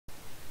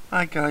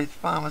Hi guys,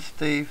 Farmer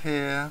Steve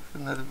here for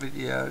another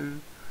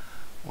video.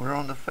 We're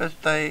on the first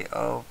day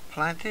of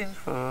planting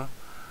for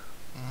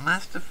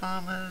Master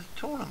Farmers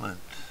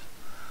Tournament.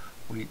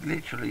 We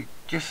literally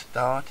just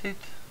started,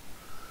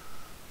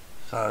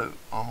 so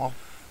I'm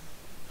off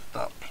to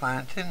start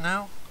planting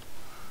now.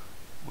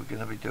 We're going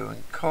to be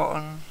doing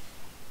cotton.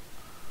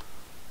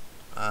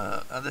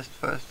 At this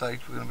first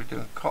stage we're going to be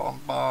doing cotton,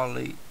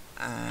 barley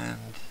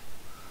and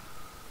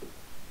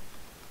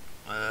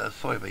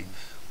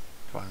soybeans.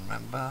 Try and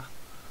remember.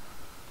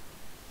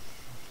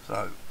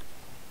 So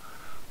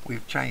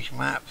we've changed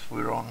maps.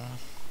 We're on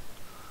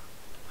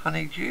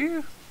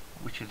Honeydew,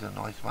 which is a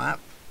nice map.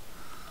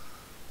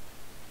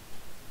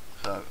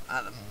 So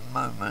at the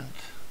moment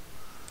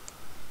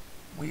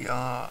we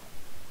are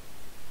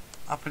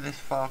up in this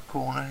far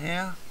corner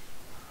here.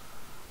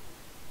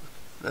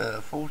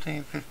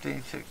 14,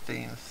 15,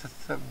 16,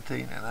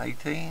 17 and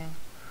 18.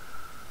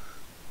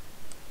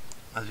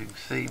 As you can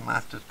see,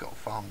 Master's got a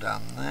farm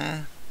down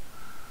there.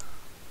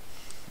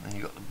 And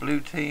you've got the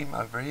blue team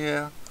over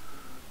here,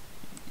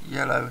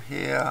 yellow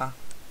here,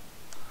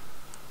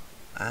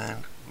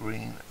 and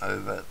green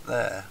over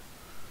there.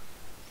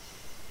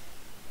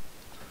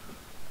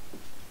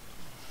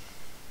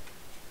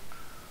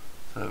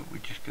 So we're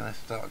just going to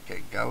start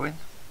getting going.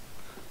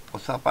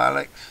 What's up,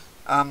 Alex?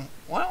 Why am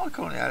I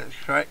calling you Alex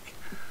Shrek?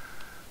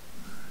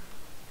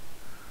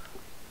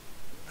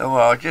 Don't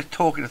worry, I was just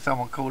talking to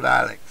someone called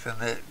Alex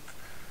and they're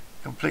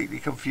completely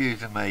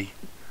confusing me.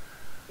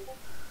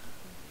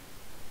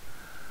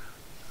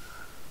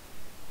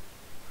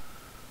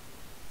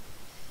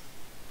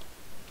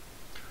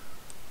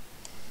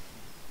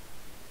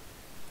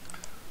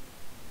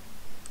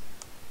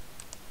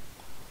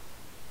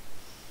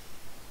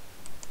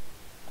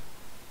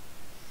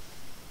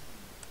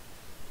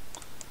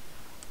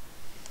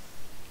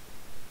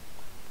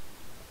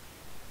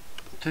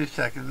 Two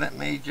seconds, let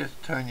me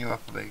just turn you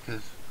up a bit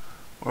because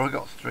where I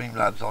got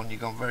Streamlabs on,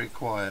 you've gone very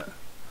quiet.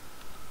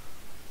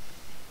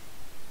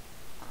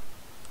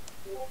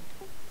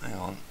 Hang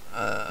on,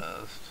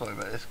 sorry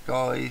about this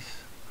guys.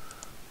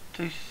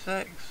 2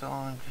 secs,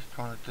 I'm just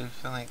trying to do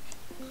something.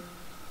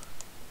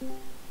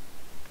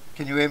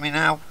 Can you hear me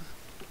now?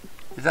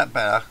 Is that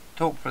better?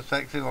 Talk for a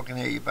sec, see if I can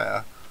hear you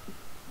better.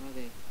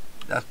 Okay.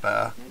 That's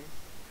better.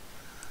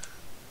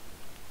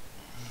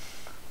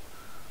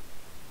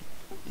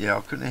 Yeah,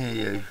 I couldn't hear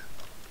you.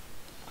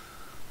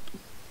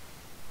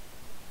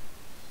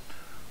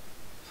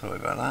 Sorry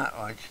about that,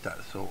 I just had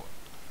to sort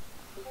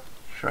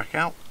Shrek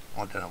out.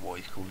 I don't know why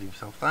he's called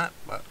himself that,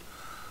 but...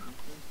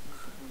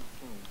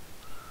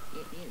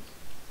 It is.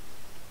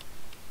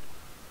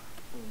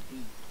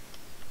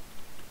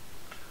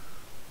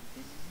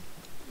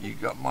 You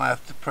might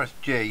have to press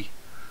G.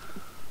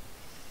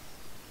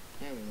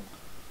 There we go.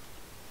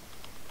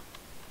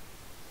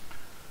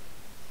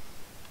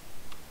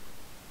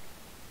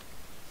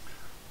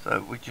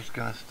 So we're just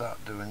going to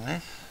start doing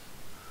this.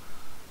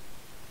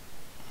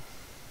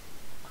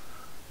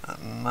 At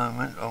the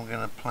moment I'm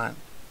going to plant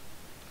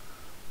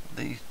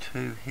these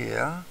two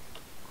here.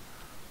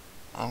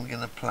 I'm going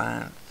to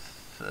plant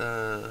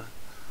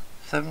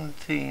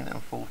 17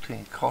 and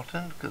 14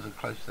 cotton because they're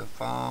close to the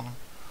farm,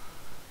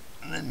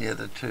 and then the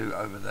other two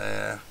over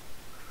there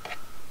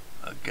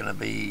are going to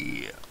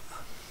be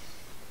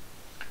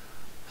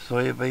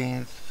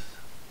soybeans.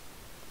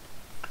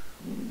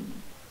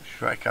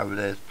 Shrek over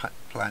there is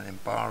planting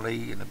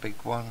barley in a big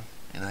one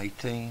in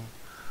 18.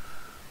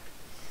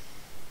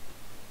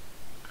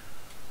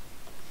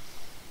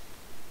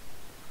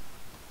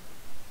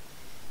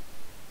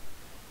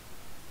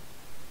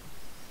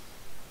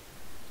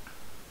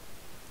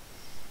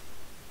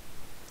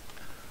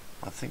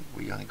 I think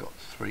we only got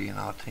 3 in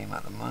our team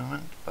at the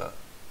moment, but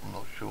I'm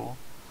not sure.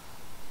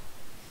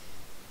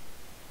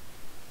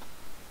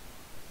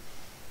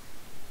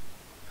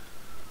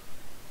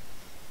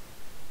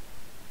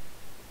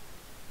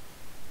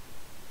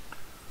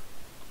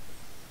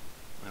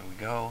 There we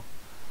go.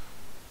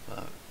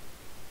 So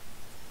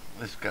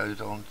this goes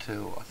on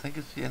till I think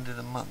it's the end of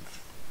the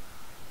month.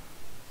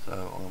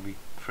 So I'm going to be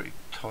pretty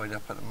tied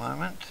up at the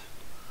moment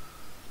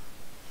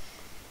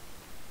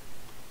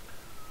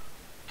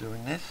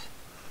doing this.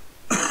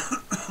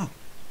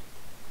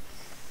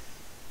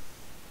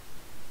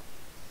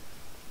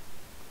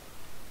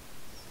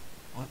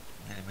 Whoop,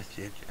 nearly missed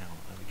the edge. Hang on,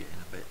 let me get in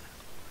a bit.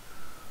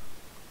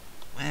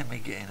 Let me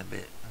get in a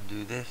bit and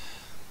do this.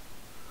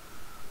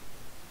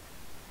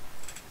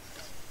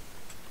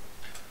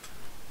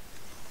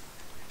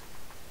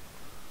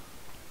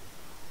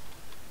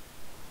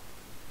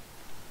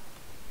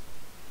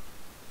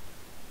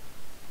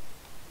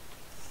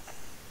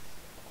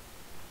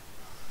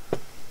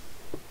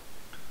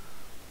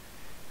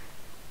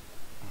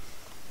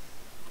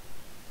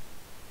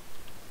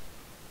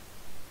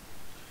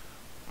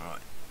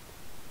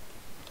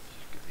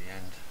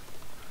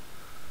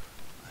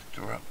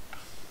 Up.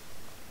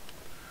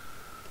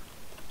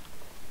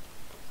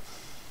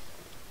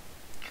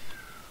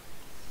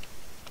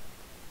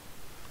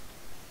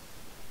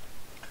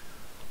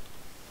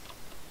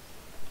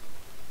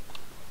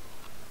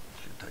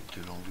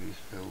 too long to do these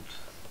fields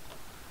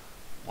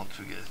once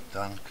we get this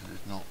done, because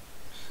it's not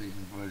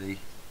season ready.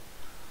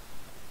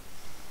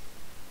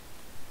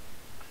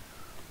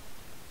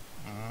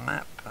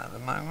 Map at the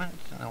moment,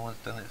 no one's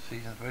done it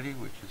season ready,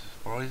 which is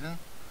surprising.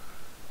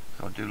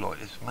 So I do like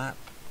this map.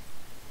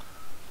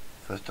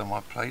 First time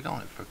I played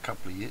on it for a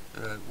couple of years,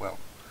 well,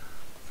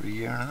 for a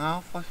year and a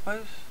half, I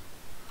suppose.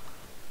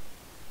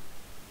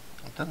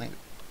 I don't think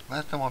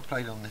last time I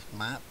played on this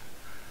map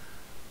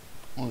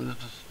was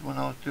when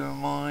I was doing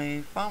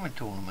my farming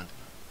tournament.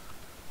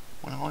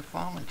 One of my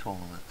farming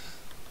tournaments,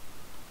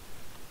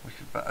 which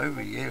is about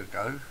over a year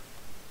ago.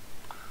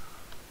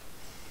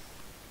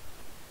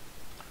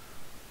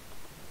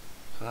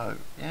 So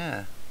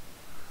yeah,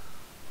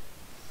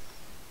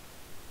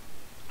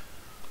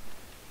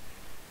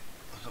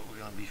 I thought we're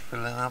going to be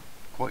filling up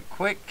quite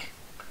quick.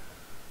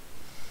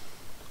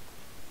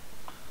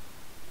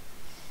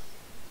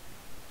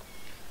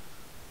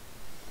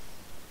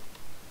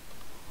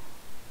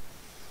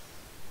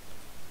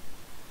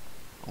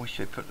 I wish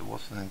they put the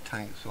what's in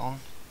tanks on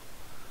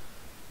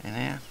in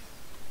here.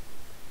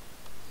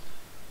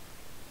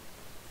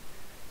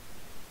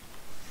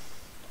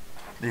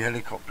 The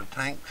helicopter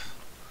tanks.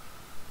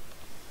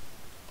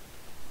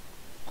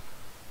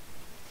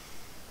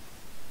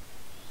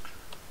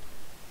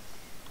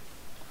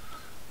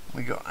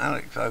 We got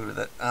Alex over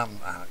there,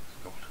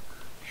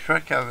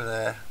 Shrek over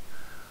there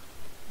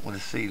with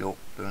the seed up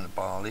doing the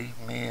barley.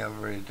 Me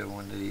over here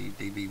doing the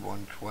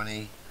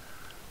DB120,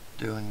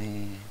 doing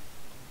the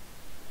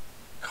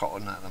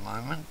cotton at the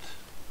moment.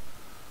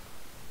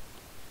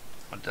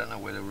 I don't know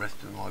where the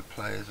rest of my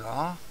players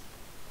are.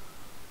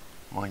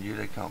 Mind you,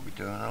 they can't be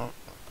doing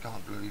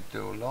can't really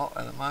do a lot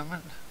at the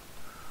moment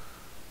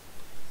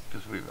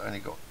because we've only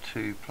got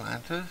 2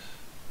 planters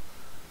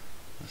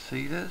and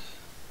seeders.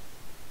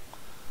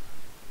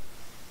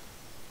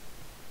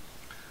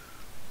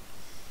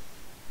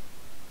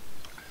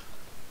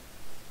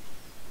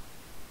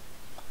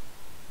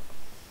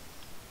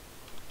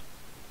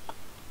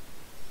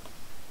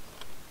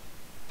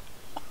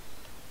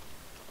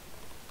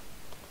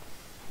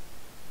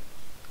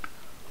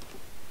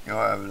 You're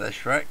right over there,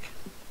 Shrek?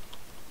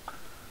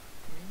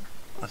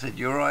 I said,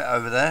 you're right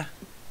over there?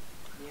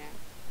 Yeah.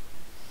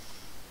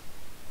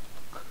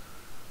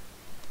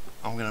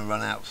 I'm going to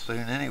run out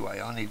soon anyway.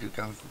 I need to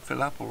go and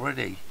fill up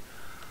already.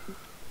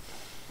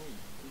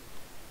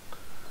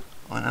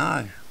 I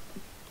know.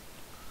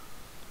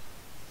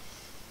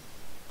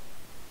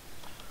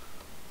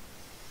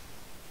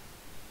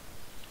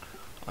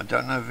 I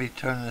don't know if he's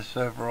turning the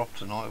server off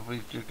tonight, if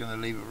he's just going to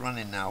leave it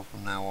running now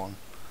from now on.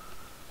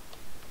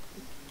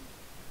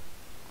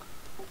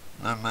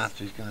 No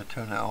matter, he's going to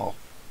turn it off.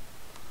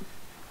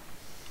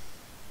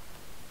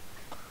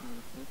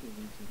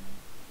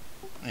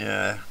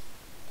 Yeah.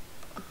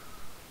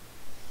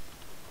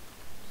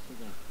 So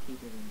that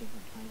people in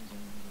different time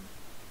zones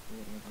or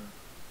whatever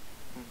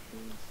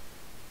countries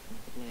can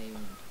play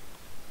when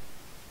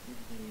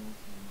everybody else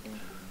is in bed.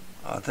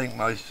 I think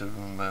most of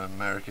them are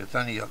America. I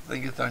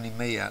think it's only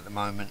me at the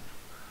moment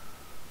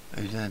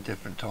who's in a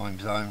different time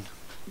zone.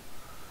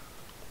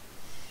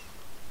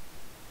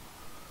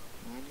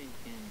 I'm in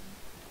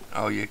Canada.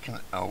 Oh, you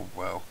can. Oh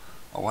well,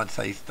 I won't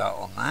say start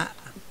on that.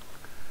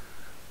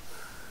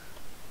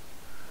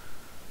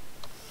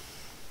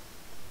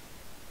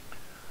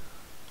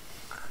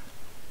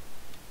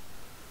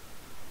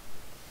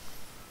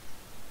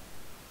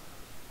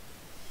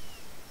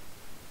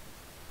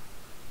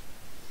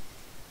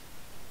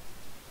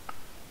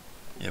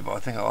 Yeah, but I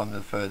think I'm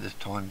the furthest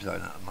time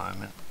zone at the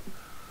moment.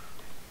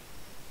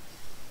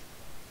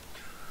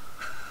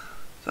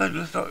 So it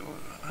looks like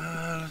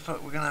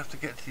we're going to have to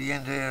get to the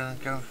end here and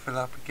go and fill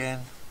up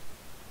again.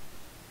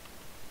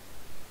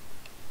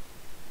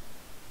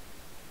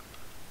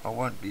 I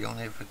won't be on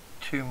here for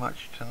too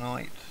much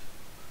tonight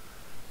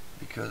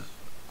because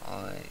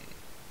I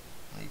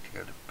need to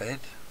go to bed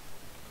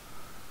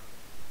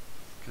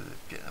because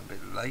it's getting a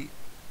bit late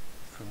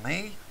for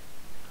me.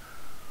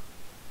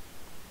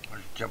 I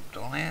just jumped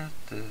on here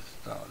to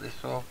start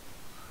this off.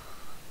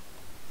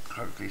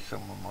 Hopefully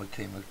someone on my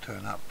team will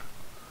turn up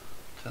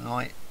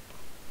tonight.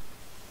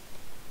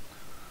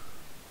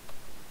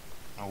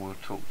 I will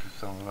talk to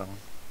some of them,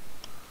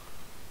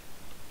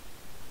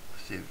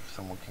 see if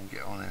someone can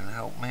get on here and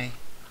help me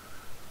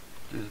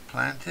do the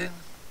planting.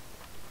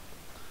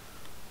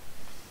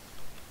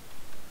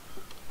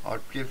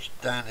 I'll give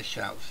Dan a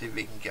shout, see if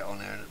he can get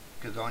on here,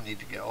 because I need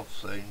to get off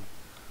soon.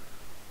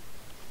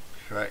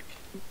 Shrek.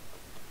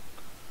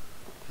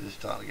 It's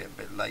starting to get a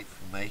bit late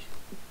for me.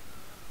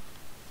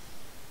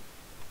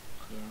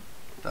 Yeah.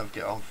 Don't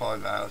get on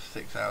 5 hours,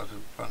 6 hours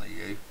in front of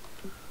you.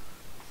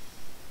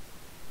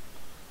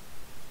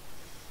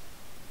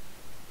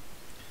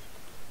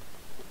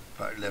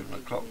 About 11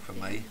 o'clock for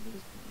me.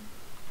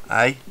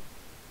 Eh?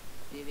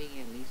 Leaving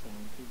at least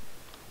on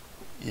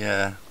 2.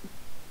 Yeah.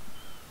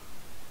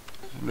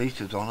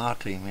 Lisa's on our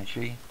team, isn't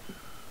she?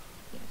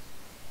 Yes.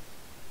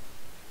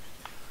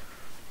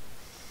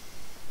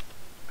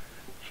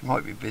 She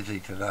might be busy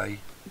today.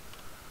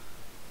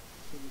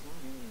 She was on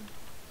earlier.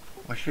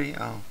 Was she?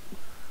 Oh.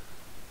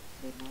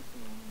 But not for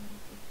long, I don't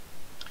think.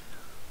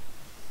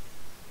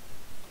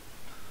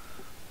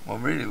 Well,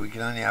 really, we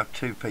can only have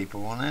 2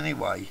 people on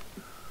anyway.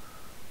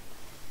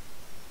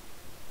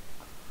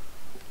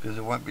 Because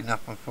there won't be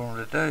nothing for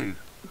them to do.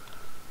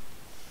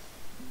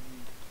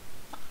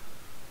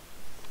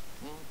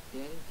 Well, the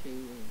other 2,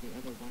 or the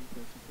other 1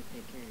 person could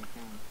take care of your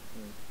cow.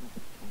 Or not the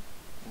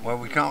cow. Well,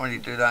 we can't really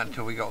do that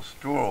until we got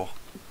straw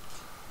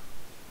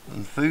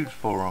and food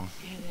for them.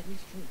 Yeah, that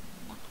is true.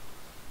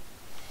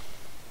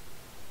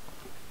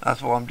 That's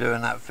why I'm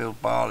doing that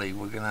field barley.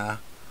 We're gonna.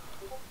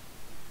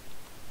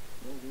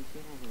 Well, we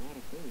should have a lot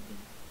of food then.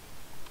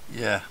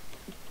 Yeah.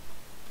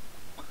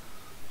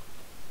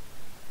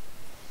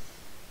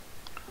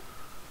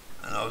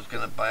 And I was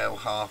gonna bale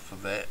half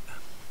of it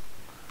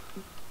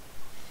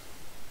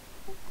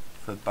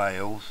for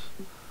bales.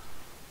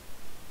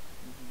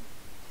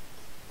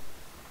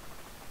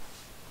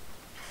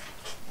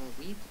 Are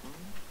weeds on?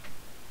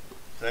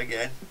 Say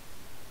again.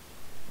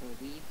 Are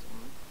weeds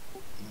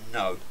on?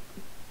 No.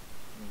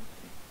 No,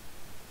 okay.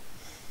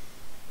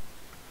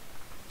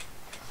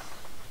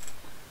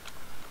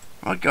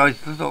 Right, guys,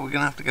 this is what we're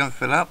gonna have to go and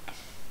fill up.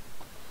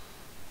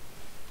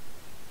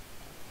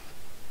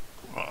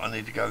 Right, I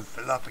need to go and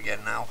fill up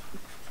again now.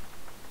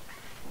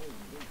 Oh,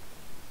 yeah.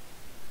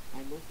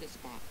 I moved the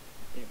spot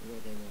there where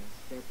they were.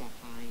 They're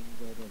behind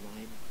where the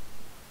lime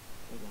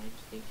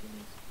station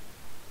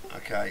is.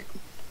 Okay.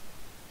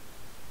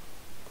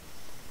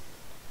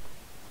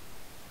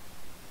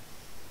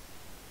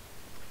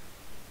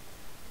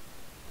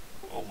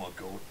 Oh my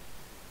god.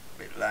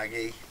 Bit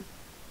laggy.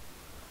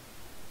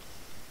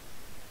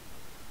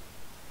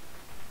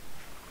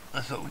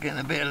 That's what we're getting,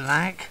 a bit of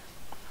lag.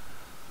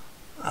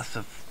 That's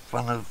the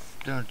fun of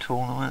doing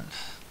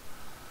tournaments.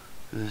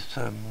 There's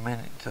so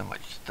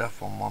much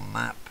stuff on one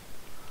map.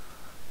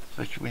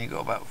 Especially when you've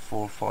got about 4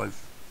 or 5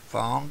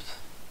 farms.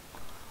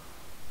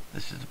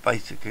 This is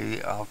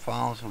basically our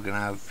farms. We're going to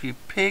have a few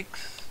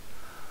pigs.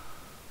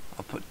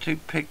 I'll put 2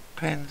 pig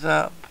pens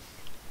up.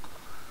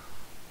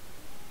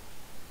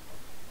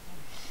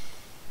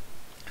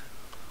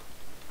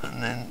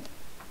 And then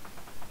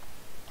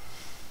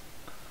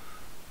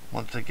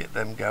once I get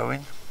them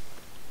going,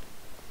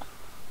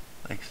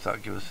 they can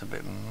start giving us a bit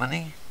of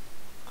money.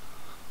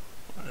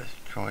 Let's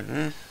try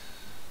this.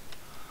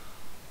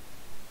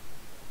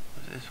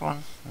 Is this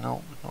one?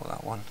 No, not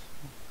that one.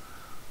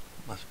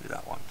 Must be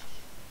that one.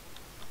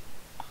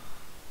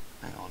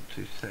 Hang on,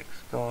 2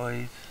 secs,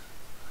 guys.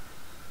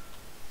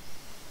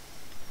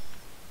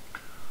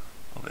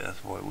 I bet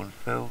that's why it wouldn't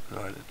fill,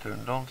 because I had it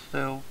turned on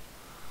still.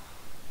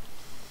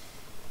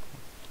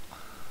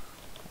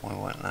 Why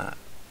won't that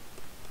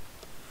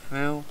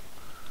fill?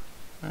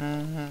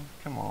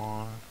 Come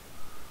on.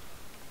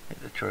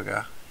 Hit the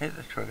trigger. Hit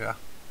the trigger.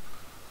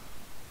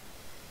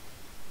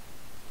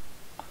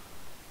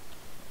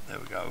 There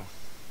we go.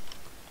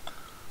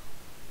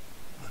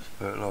 That's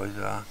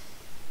fertilizer.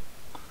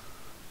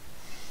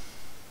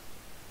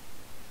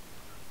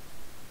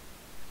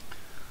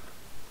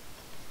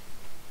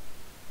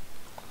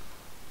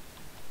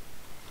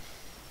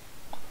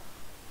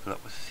 Fill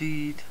up with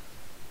seed.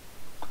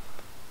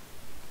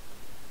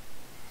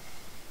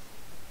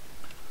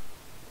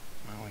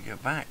 And we go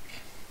back.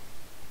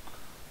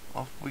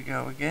 Off we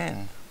go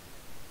again.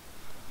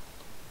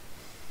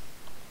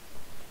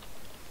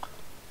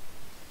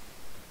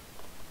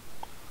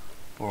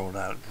 Poor old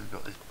Alex has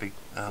got this big,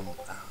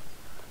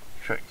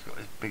 Trek's got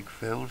this big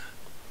field.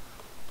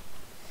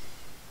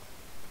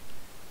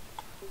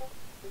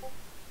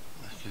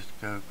 Let's just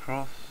go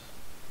across.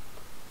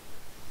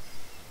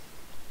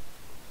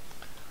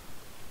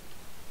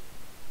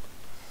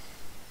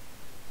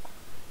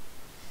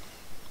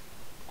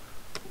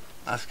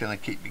 That's going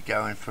to keep you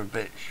going for a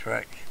bit,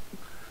 Shrek.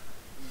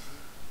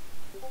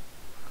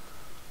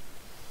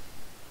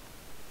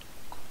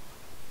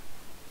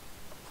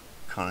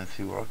 Can't even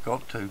see where I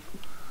got to.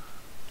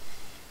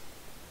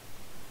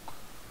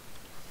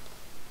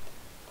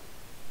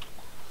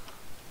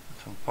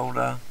 Some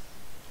folder.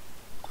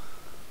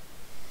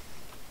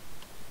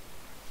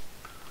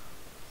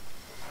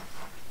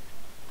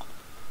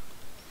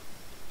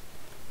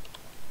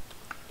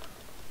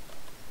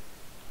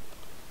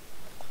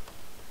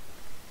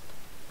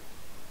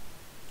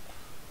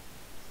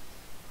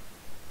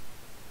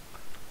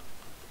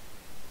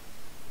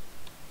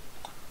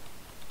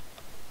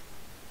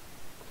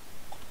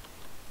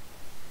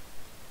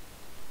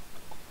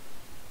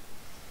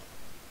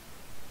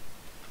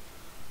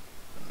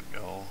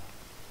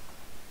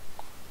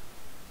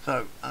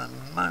 So at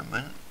the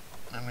moment,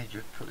 let me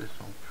just put this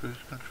on cruise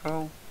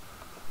control.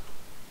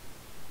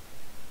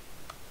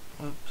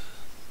 Whoops.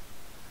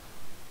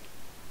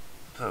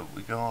 So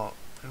we got,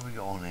 who we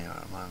got on here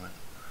at the moment?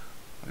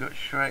 We got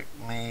Shrek,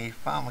 me,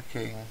 Farmer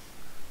King,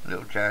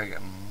 Little Jag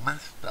and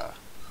Master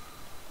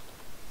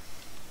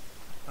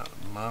at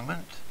the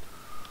moment.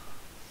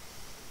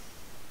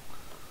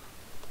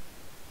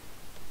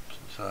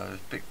 So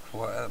it's a bit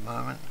quiet at the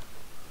moment.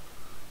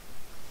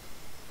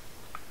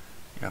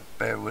 You have to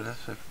bear with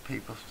us if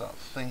people start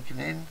sinking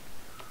in.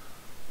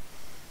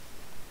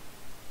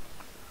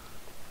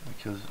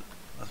 because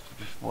that's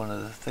just one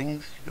of the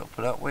things you got to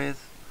put up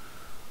with.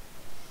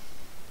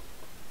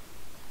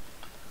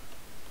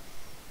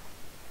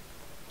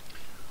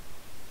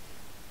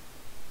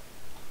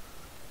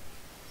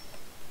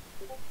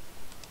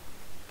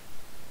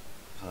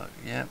 So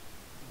yeah,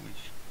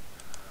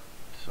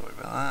 sorry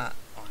about that.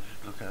 I was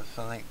just looking at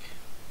something.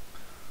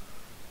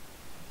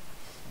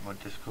 My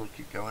Discord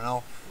keep going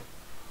off.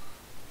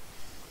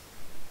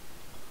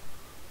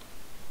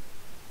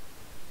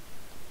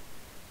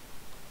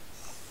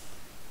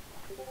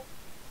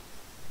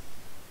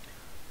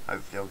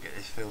 Hopefully I'll get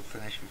this field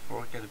finished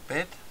before I go to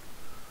bed.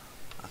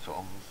 That's what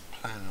I'm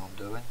planning on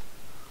doing.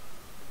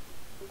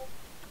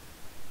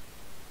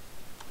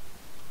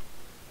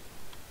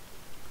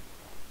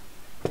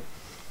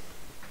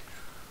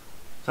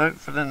 So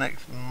for the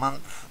next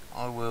month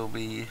I will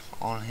be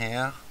on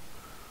here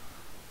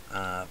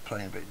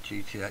playing a bit of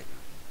GTA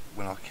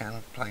when I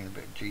can, playing a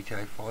bit of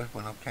GTA 5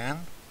 when I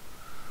can.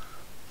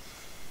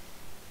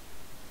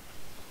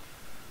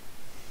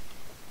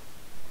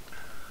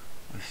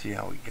 We'll see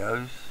how it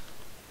goes.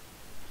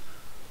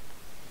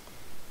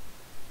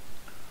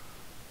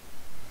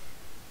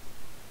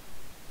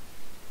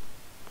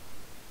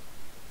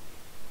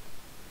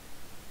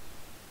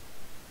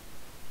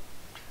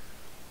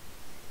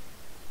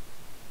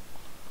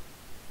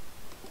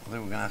 I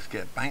think we're going to have to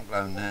get a bank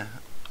loan there,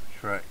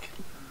 Shrek.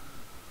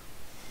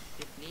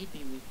 If need be,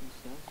 we can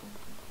sell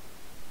something.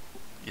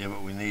 Yeah,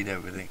 but we need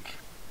everything.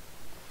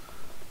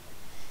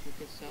 We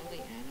could sell the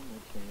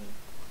animal trail,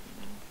 you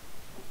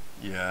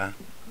know. Yeah.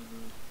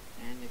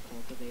 And the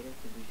cultivator,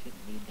 because we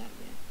shouldn't need that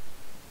yet.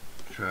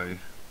 True.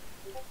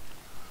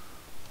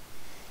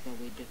 But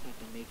we just have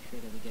to make sure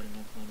that we get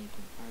enough money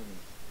from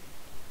harvest.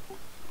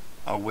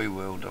 Oh, we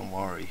will, don't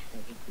worry.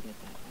 But we can get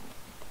that back.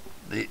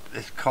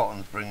 This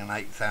cotton's bringing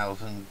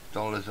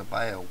 $8,000 a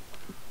bale.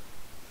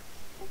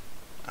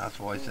 That's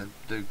why I said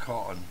do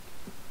cotton.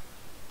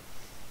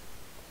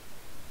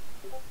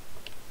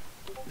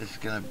 This is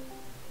going to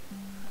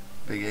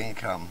big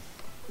income.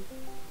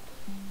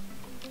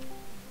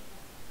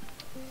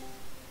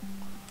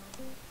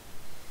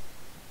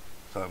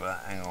 Sorry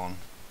about that, hang on.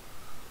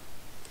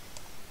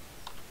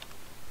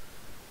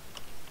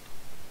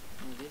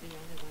 Are we the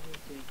only one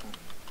who's doing cotton?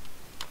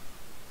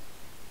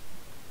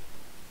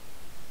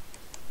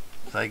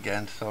 Say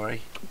again,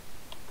 sorry.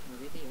 Are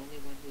we the only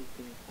one who's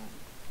doing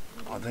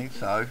cotton? I think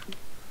so.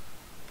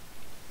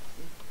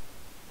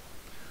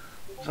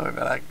 Sorry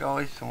about that,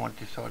 guys. Someone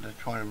decided to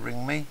try to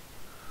ring me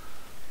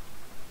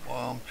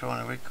while I'm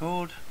trying to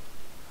record.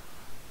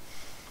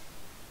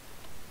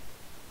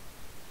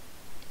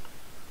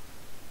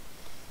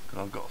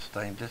 I've got to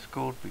stay in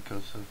Discord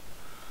because of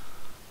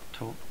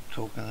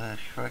talking to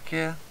Shrek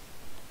here.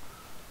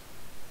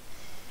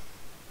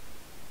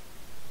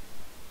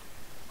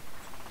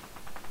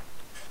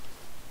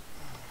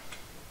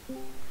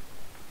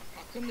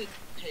 How come the...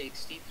 Hey,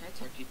 Steve, can I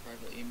talk to you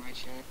privately in my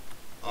chat?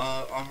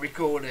 I'm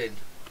recording.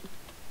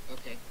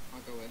 Okay,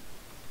 I'll go in.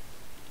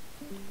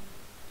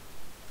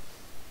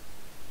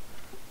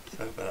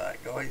 Sorry about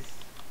that, guys.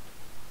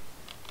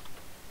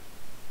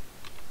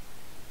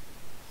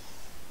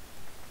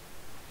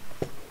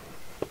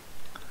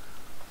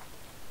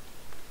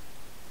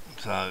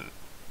 So,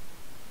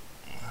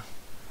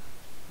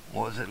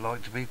 what is it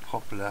like to be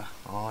popular?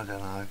 Oh, I don't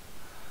know.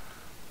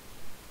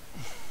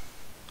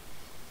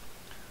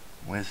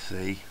 We'll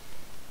see.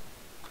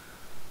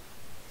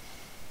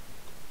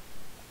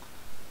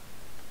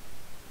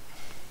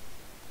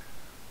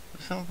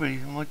 For some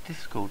reason my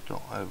Discord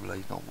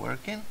overlay's not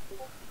working.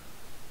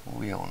 What are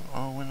we on?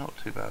 Oh, we're not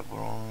too bad. We're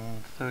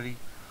on 30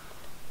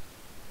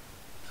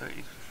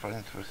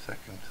 frames per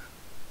second.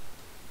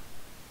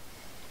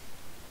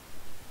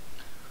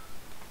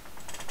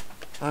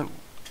 So,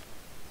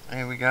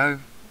 here we go.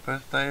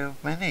 First day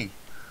of many.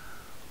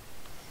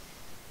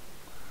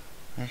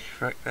 There's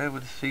Shrek there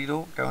with the Sea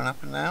Dog going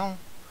up and down.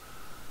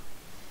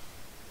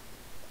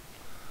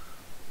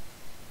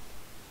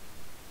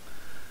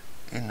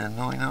 In the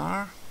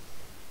 9R.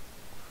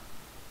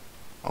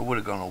 I would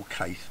have gone all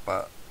case,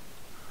 but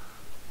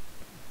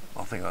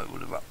I think I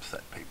would have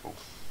upset people,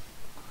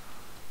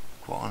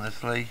 quite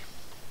honestly.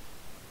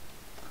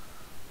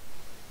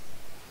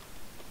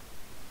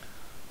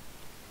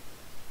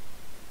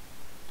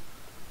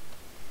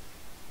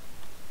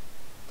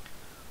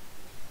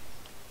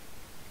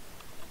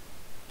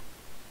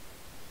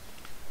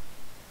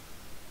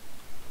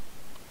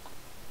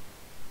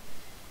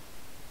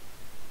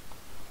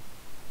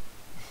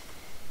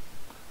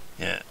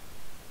 Yeah,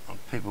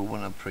 people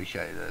wouldn't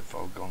appreciate it if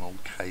I'd gone all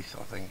case,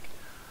 I think.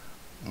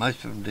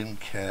 Most of them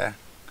didn't care,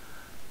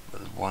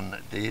 but there's one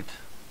that did.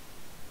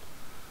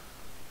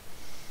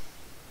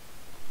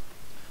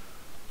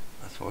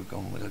 That's why I've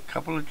gone with a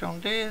couple of John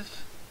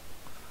Deeres.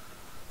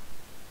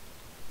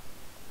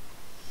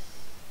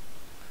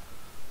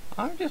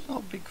 I'm just not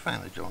a big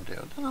fan of John Deere,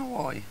 I don't know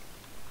why.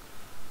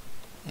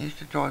 I used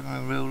to drive them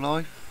in real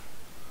life.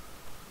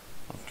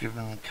 I've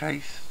driven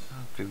Case,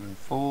 I've driven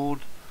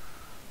Ford,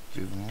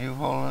 driven New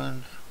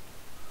Holland,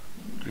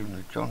 driven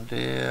the John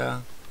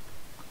Deere.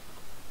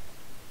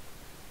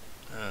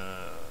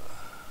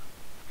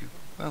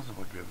 else have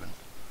I driven?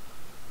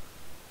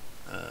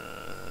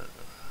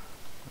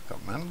 I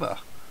can't remember.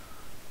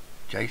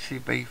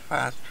 JCB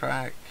Fast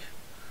Track.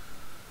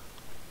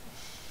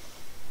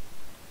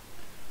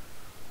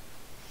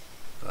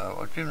 So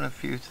I've driven a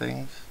few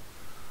things.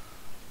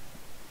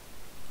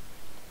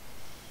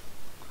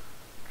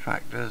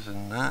 Tractors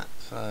and that,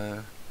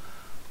 so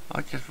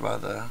I just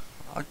rather,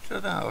 I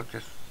don't know, I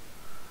just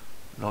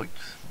liked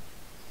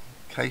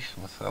Case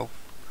myself.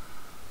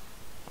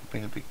 I've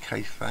been a big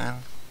Case fan.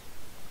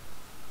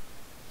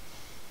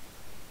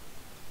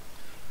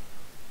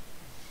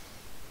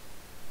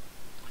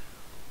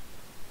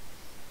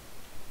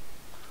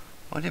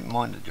 I didn't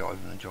mind the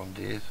driving the John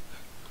Deeres.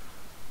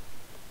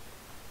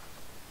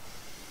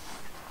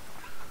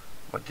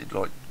 I did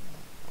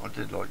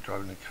like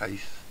driving the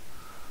Case.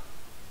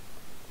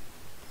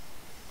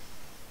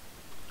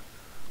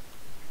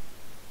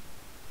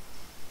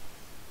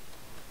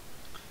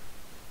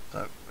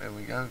 So there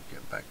we go,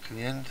 get back to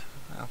the end.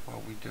 How far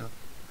are we doing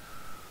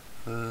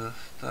for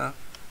stuff?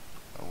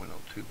 Oh, we're not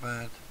too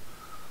bad.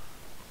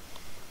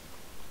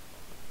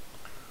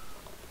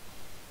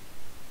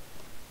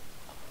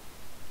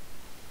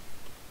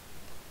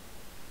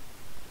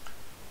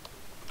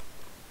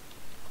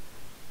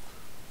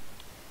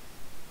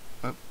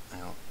 Oh,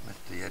 hang on,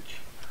 missed the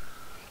edge.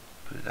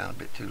 Put it down a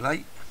bit too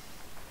late.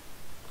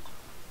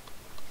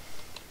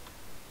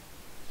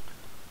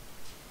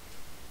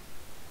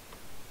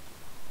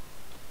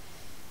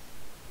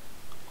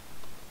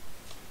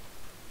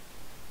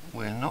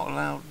 We're not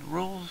allowed,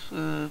 rules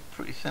are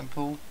pretty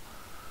simple.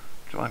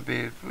 Try and be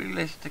as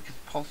realistic as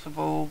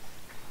possible.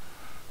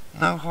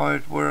 No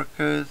hired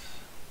workers.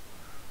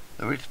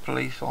 There is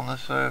police on the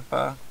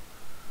server.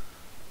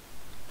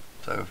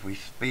 So if we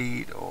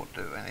speed or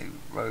do any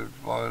road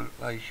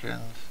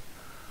violations,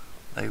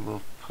 they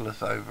will pull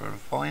us over and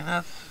fine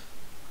us,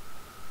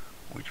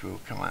 which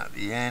will come out at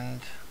the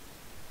end.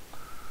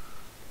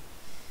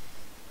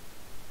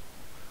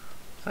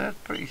 So it's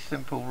pretty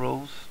simple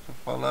rules to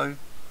follow.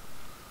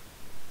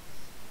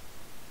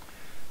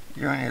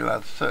 You're only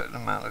allowed a certain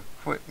amount of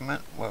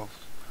equipment, well,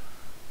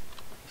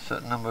 a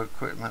certain number of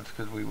equipment,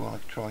 because we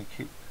want to try and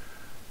keep,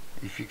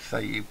 if you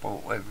say you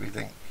bought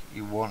everything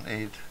you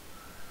wanted,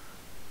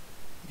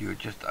 you would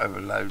just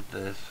overload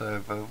the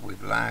server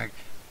with lag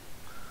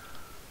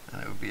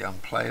and it would be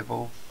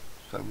unplayable.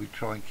 So we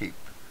try and keep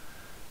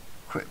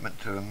equipment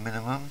to a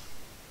minimum.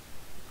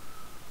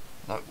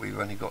 Like we've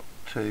only got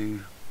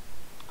two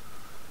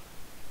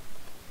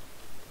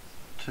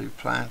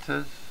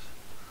planters.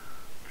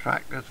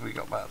 Tractors, we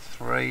got about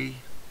 3.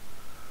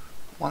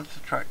 Once the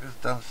tractor's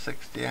done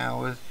 60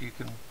 hours, you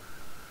can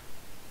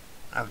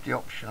have the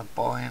option of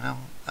buying them,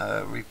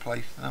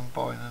 replacing them,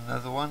 buying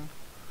another one.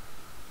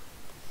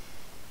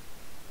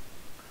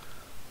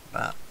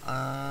 But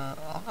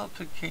I'm not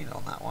too keen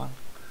on that one,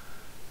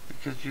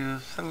 because you're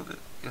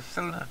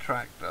selling a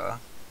tractor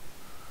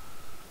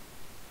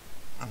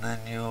and then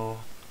you're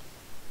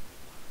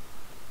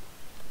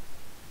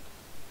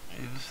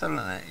selling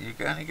it,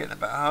 you're only getting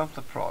about half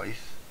the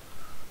price.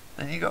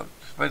 Then you got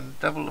to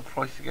spend double the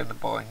price again to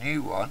buy a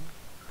new one.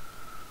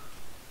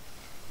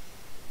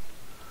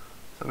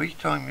 So each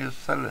time you're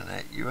selling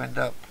it, you end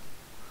up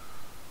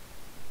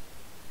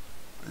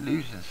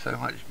losing so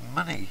much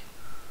money.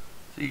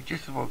 So you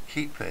just as well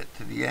keep it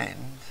to the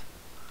end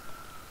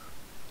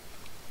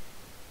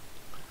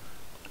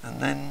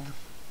and then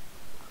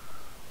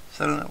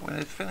selling it when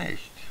it's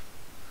finished.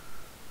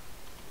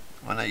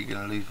 I know you're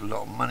going to lose a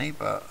lot of money,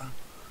 but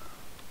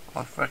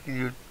I reckon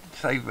you'd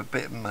save a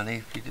bit of money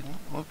if you didn't.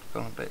 Whoops,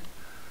 gone a bit.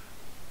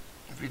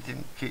 If you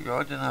didn't keep,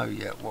 I don't know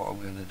yet what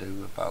I'm going to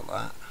do about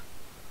that.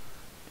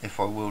 If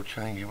I will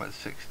change them at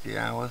 60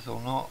 hours or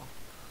not.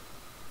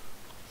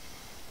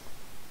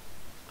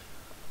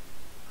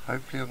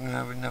 Hopefully I'm going to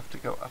have enough to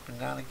go up and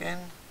down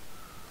again.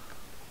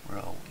 Where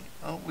are we?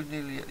 Oh, we're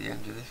nearly at the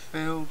end of this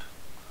field.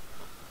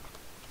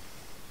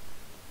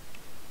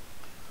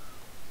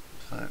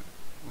 So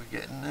we're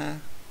getting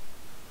there.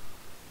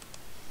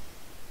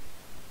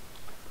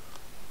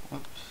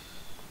 Whoops,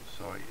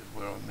 sorry,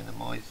 where I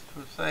minimised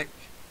for a sec.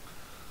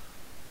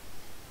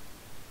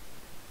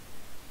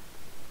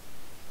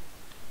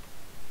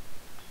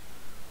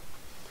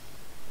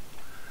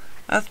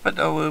 But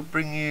I will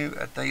bring you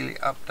a daily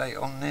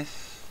update on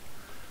this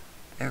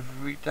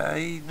every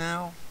day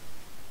now,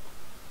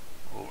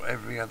 or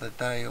every other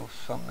day or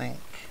something.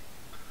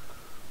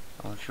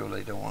 I'm sure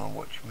they don't want to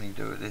watch me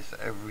do this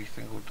every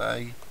single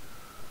day.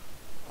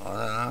 I don't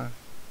know.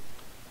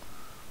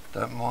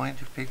 Don't mind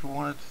if people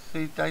wanted to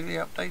see daily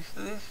updates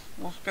to this,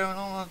 what's going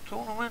on in the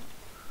tournament.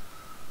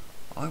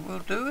 I will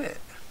do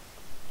it.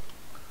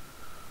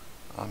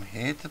 I'm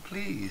here to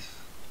please.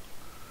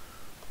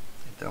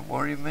 Don't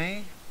worry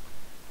me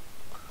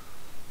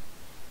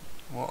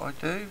what I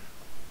do,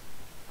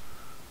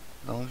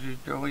 as long as you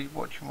enjoy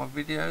watching my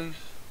videos.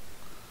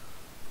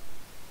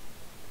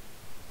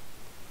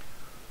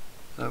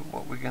 So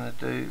what we're going to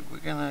do, we're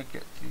going to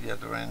get to the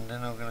other end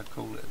and I'm going to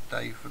call it a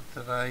day for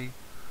today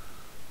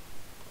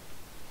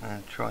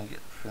and try and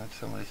get through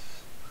some of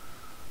this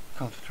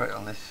concentrate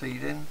on this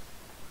seeding.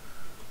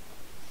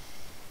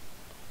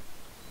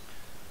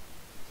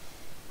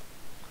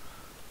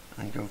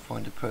 And go and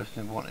find a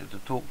person who wanted to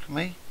talk to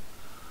me.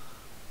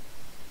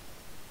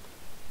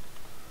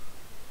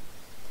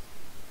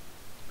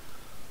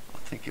 I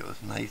think it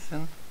was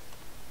Nathan.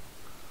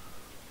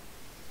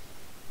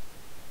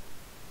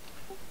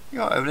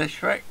 You alright over there,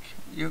 Shrek?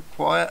 You're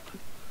quiet?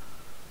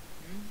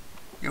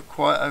 You're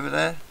quiet over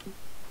there?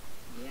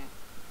 Yeah.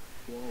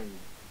 Whoa.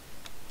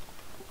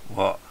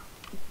 What?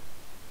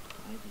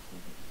 I just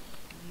had a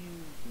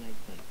huge leg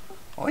bite.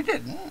 I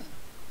didn't.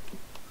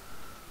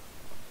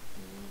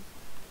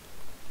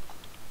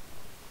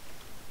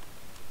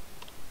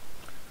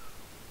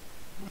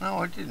 No,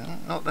 I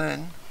didn't. Not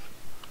then.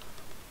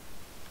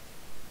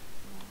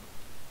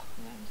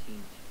 That was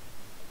huge.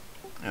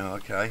 Oh,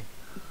 okay.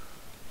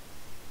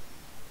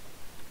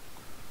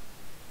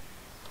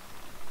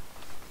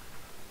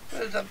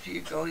 Well, it's up to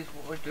you guys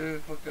what I do,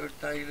 if I go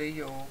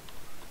daily or,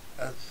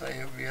 as I say,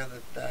 every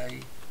other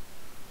day.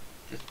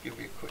 Just give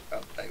you a quick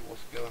update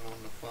what's going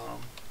on the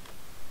farm.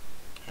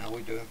 How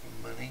we're doing for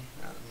money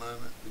at the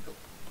moment.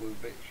 We're a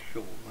bit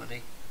short of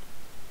money.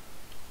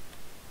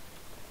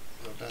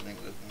 I don't think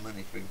the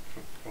money's been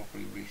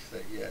properly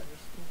reset yet. We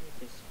still need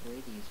to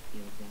spray these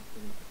fields after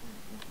we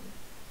plant, don't we?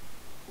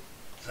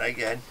 Say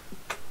again.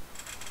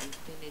 We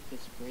still need to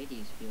spray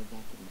these fields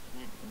after we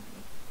plant, don't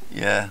we?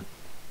 Yeah.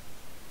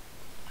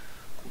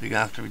 You're going to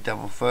have to be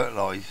double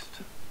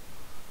fertilised.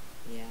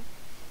 Yeah.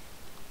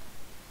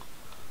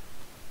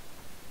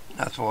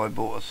 That's why I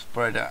bought a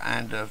spreader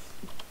and a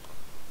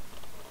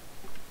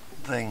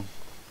thing.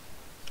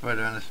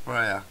 Spreader and a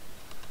sprayer.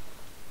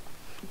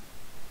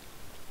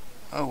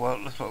 Oh well,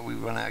 looks like we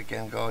run out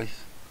again,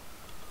 guys.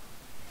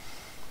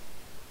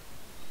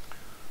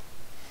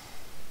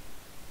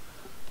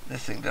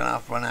 This thing don't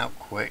have to run out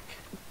quick.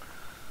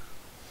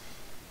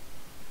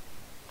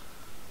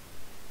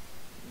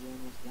 You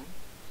almost done?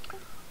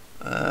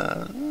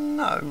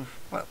 No,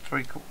 about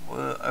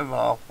over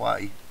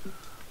halfway,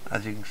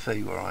 as you can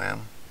see where I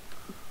am.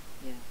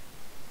 Yeah.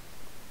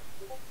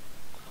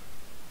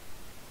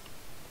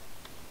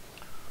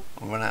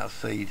 I'll run out of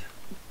seed.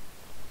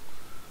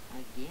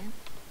 Again?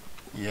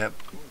 Yep.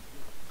 Oh,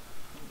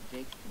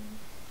 Jake's turn.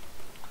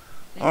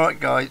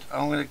 Alright guys,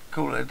 I'm going to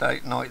call it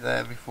a night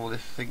there before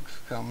this thing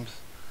comes.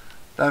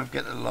 Don't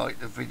forget to like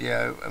the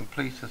video and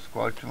please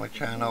subscribe to my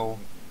channel.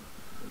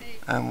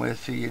 And we'll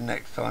see you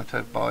next time,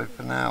 so bye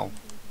for now.